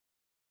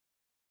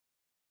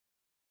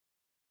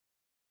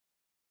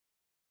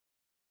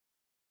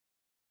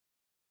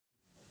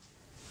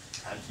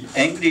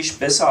Englisch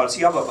besser als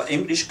ich, aber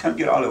Englisch könnt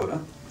ihr alle, oder?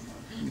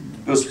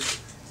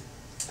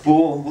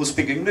 Who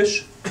speak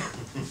English?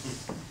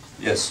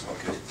 Yes,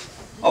 okay.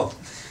 Oh,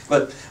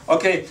 but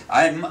okay,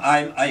 I'm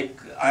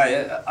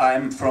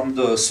from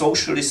the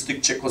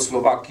socialistic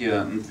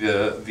Czechoslovakia, and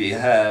we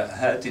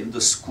had in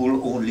the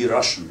school only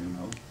Russian, you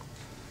know.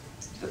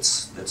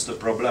 That's the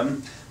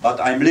problem.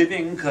 But I'm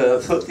living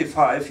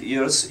 35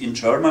 years in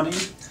Germany,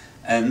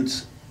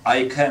 and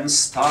I can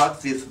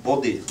start with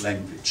body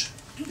language.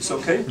 It's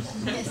okay?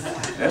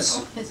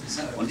 Yes.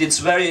 And it's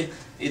very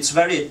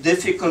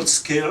difficult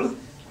skill.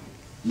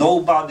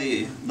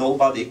 Nobody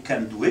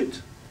can do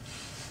it.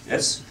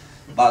 Yes.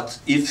 But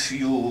if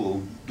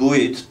you do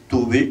it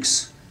 2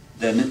 weeks,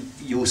 then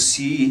you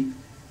see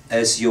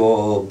as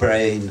your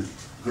brain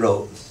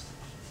grows.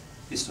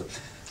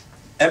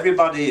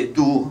 Everybody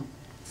do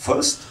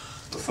first,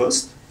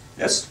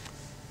 yes?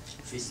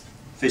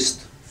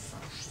 Fist.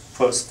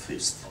 First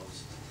fist.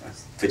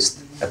 Fist.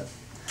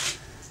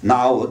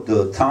 Now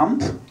the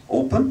thumb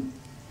open,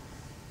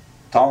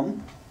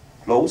 thumb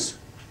close,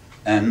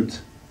 and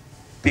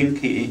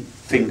pinky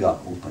finger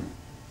open.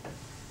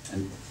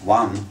 And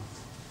 1,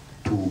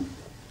 2,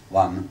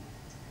 1.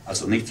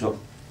 Also nicht so.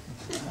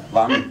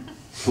 1,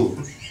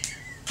 2.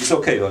 It's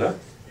okay, oder?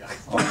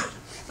 Oh.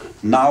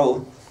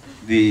 Now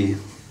we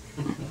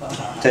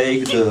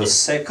take the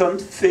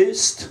second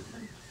fist.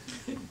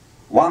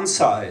 One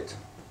side,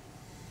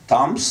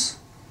 thumbs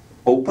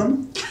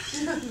open.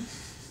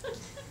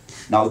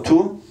 Now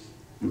 2.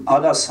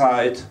 Other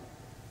side,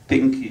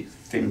 pinky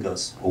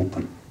fingers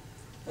open.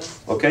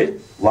 Okay?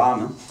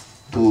 1,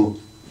 2,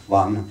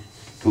 1,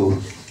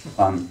 2,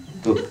 1,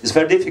 2. It's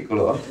very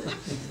difficult, huh?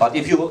 But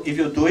if you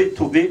do it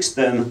 2 weeks,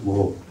 then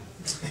whoa,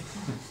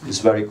 it's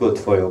very good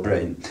for your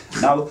brain.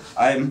 Now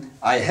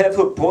I have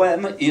a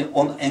poem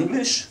on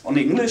English,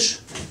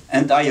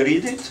 and I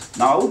read it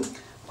now,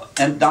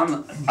 and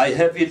then I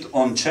have it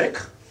on Czech,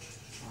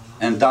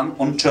 and then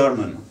on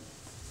German.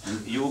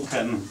 And you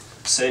can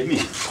say me.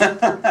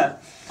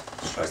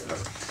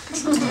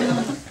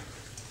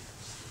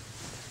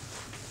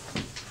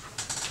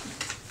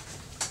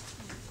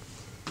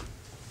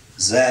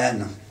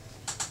 Zen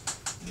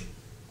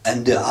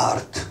and the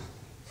art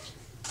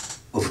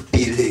of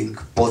peeling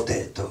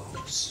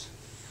potatoes.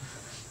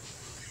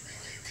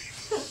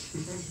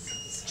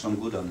 Some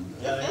good on.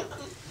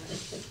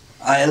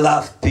 I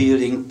love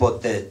peeling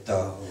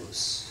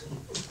potatoes.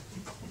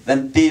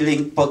 When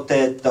peeling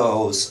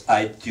potatoes,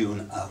 I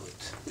tune out.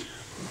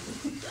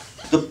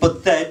 The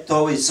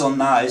potato is so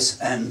nice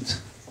and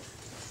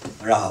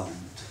round,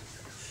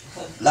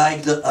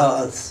 like the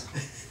earth,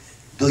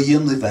 the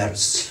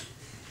universe.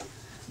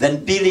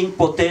 When peeling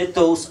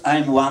potatoes,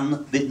 I'm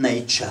one with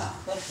nature.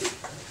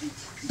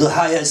 The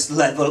highest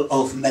level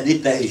of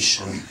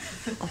meditation.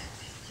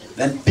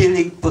 When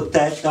peeling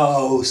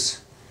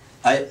potatoes,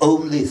 I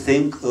only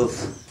think of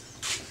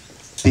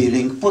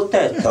peeling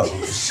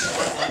potatoes.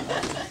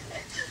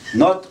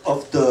 Not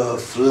of the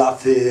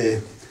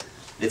fluffy.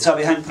 Jetzt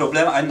habe ich ein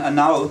Problem. And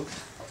now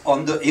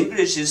on the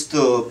English is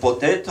the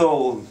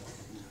potato,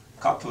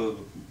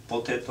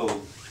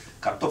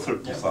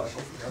 Kartoffelpuffaaa.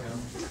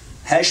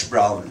 Hash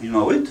brown, you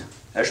know it?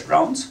 Hash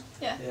browns?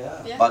 Yeah.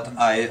 Yeah. But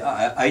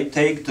I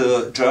take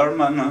the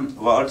German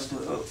word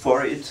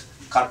for it,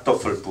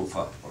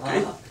 Kartoffelpuffaaa.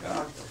 Okay?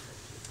 Yeah.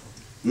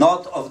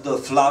 Not of the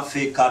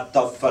fluffy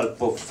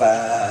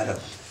Kartoffelpuffaaa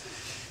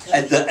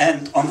at the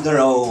end on the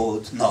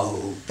road,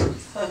 no.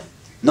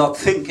 Not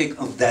thinking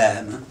of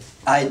them.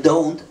 I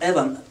don't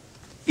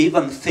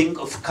even think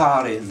of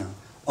Karin,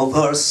 of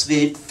her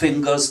sweet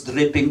fingers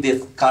dripping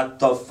with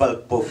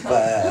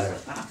Kartoffelpuffaaa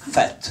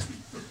fat,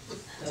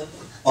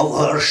 of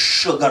her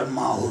sugar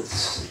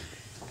mouth,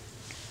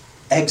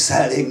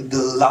 exhaling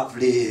the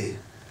lovely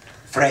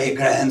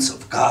fragrance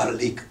of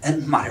garlic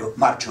and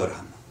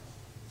marjoram.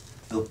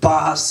 The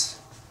path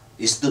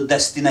is the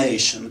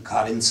destination,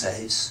 Karin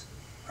says.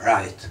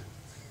 Right.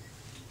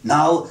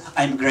 Now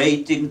I'm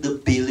grating the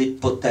peeled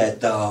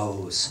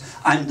potatoes.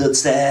 I'm the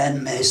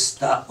Zen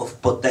master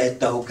of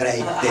potato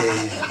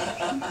grating.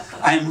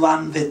 I'm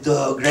one with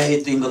the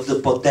grating of the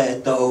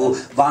potato,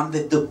 one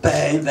with the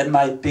pain when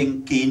my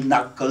pinky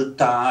knuckle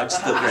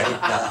touched the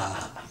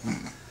grater.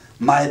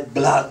 My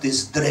blood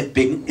is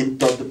dripping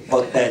into the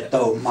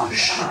potato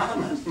mush.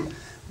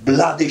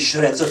 Bloody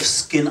shreds of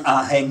skin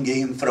are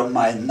hanging from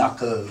my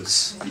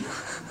knuckles.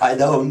 I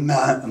don't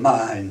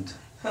mind.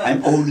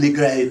 I'm only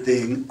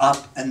grating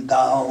up and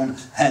down,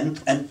 hand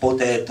and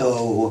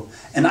potato,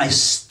 and I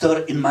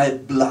stir in my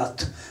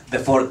blood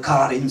before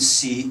Karin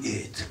see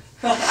it.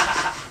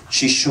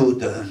 She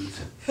shouldn't.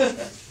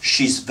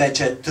 She's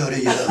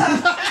vegetarian.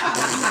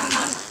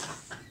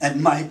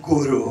 And my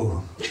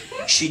guru,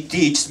 she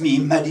teaches me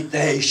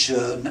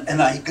meditation,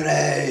 and I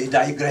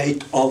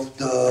grate off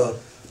the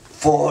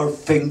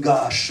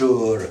forefinger,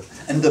 sure,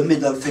 and the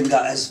middle finger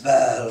as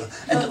well.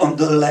 And on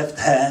the left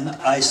hand,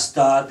 I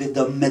start with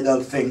the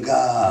middle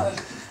finger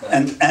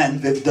and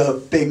end with the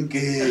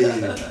pinky,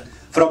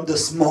 from the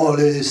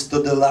smallest to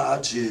the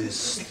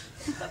largest,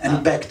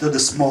 and back to the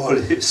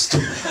smallest.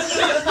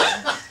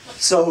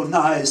 So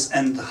nice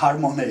and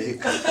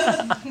harmonic.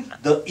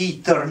 The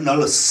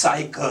eternal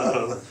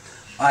cycle.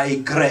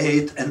 I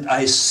grate and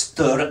I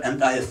stir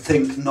and I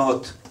think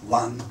not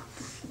one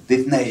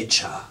with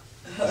nature,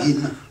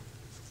 yin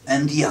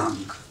and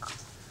yang.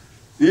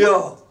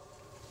 Yo,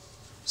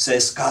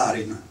 says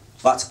Karin,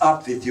 what's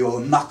up with your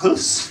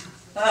knuckles?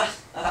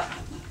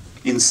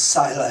 In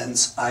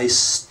silence I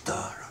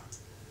stir.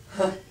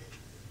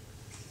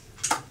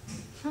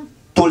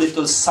 Too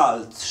little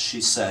salt,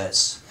 she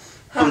says.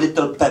 Too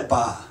little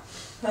pepper.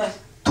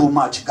 Too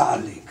much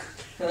garlic.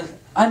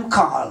 I'm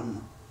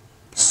calm,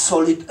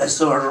 solid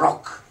as a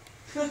rock,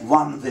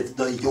 one with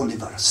the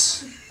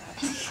universe.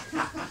 Ich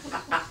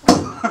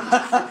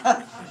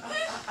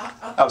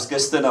habe es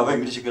gestern auf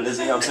Englisch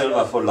gelesen, ich habe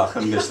selber vor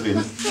Lachen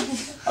geschrien.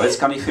 Aber jetzt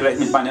kann ich vielleicht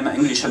mit meinem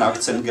englischen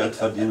Akzent Geld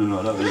verdienen,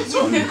 oder? Weil jetzt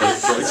von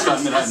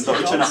Deutschland mit einem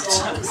deutschen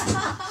Akzent.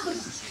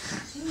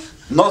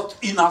 Not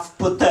enough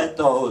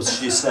potatoes,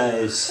 she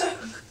says.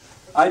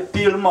 I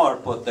peel more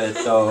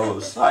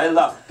potatoes. I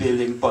love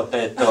peeling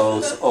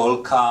potatoes, all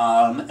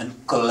calm and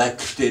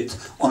collected.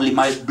 Only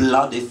my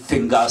bloody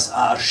fingers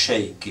are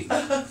shaking.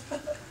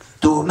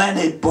 Too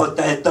many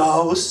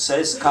potatoes,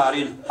 says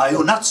Karin. Are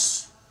you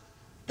nuts?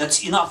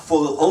 That's enough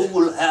for a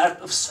whole herd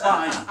of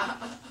swine.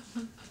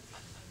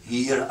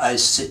 Here I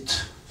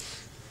sit,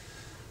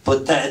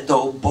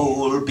 potato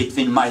bowl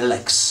between my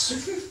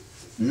legs,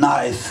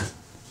 knife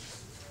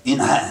in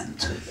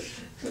hand.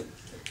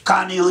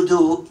 Can you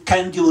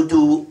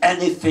do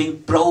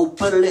anything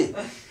properly?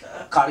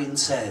 Karin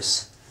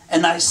says,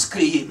 and I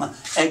scream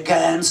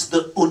against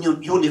the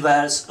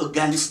universe,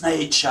 against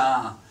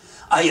nature.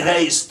 I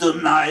raise the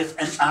knife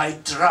and I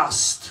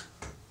thrust.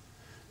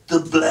 The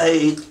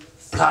blade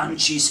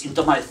plunges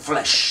into my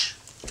flesh.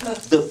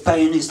 The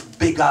pain is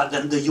bigger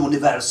than the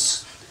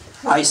universe.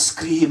 I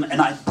scream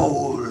and I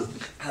bawl.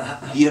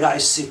 Here I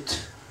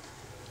sit,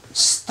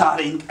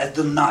 staring at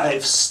the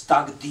knife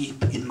stuck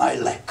deep in my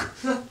leg.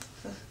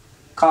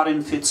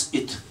 Karin finds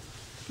it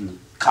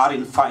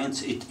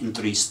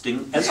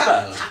interesting as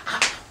well.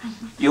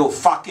 You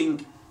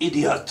fucking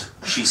idiot,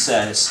 she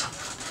says.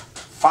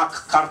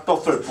 Fuck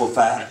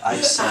Kartoffelpuffaaa, I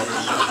say,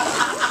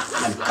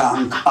 and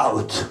come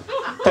out.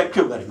 Thank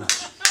you very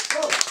much.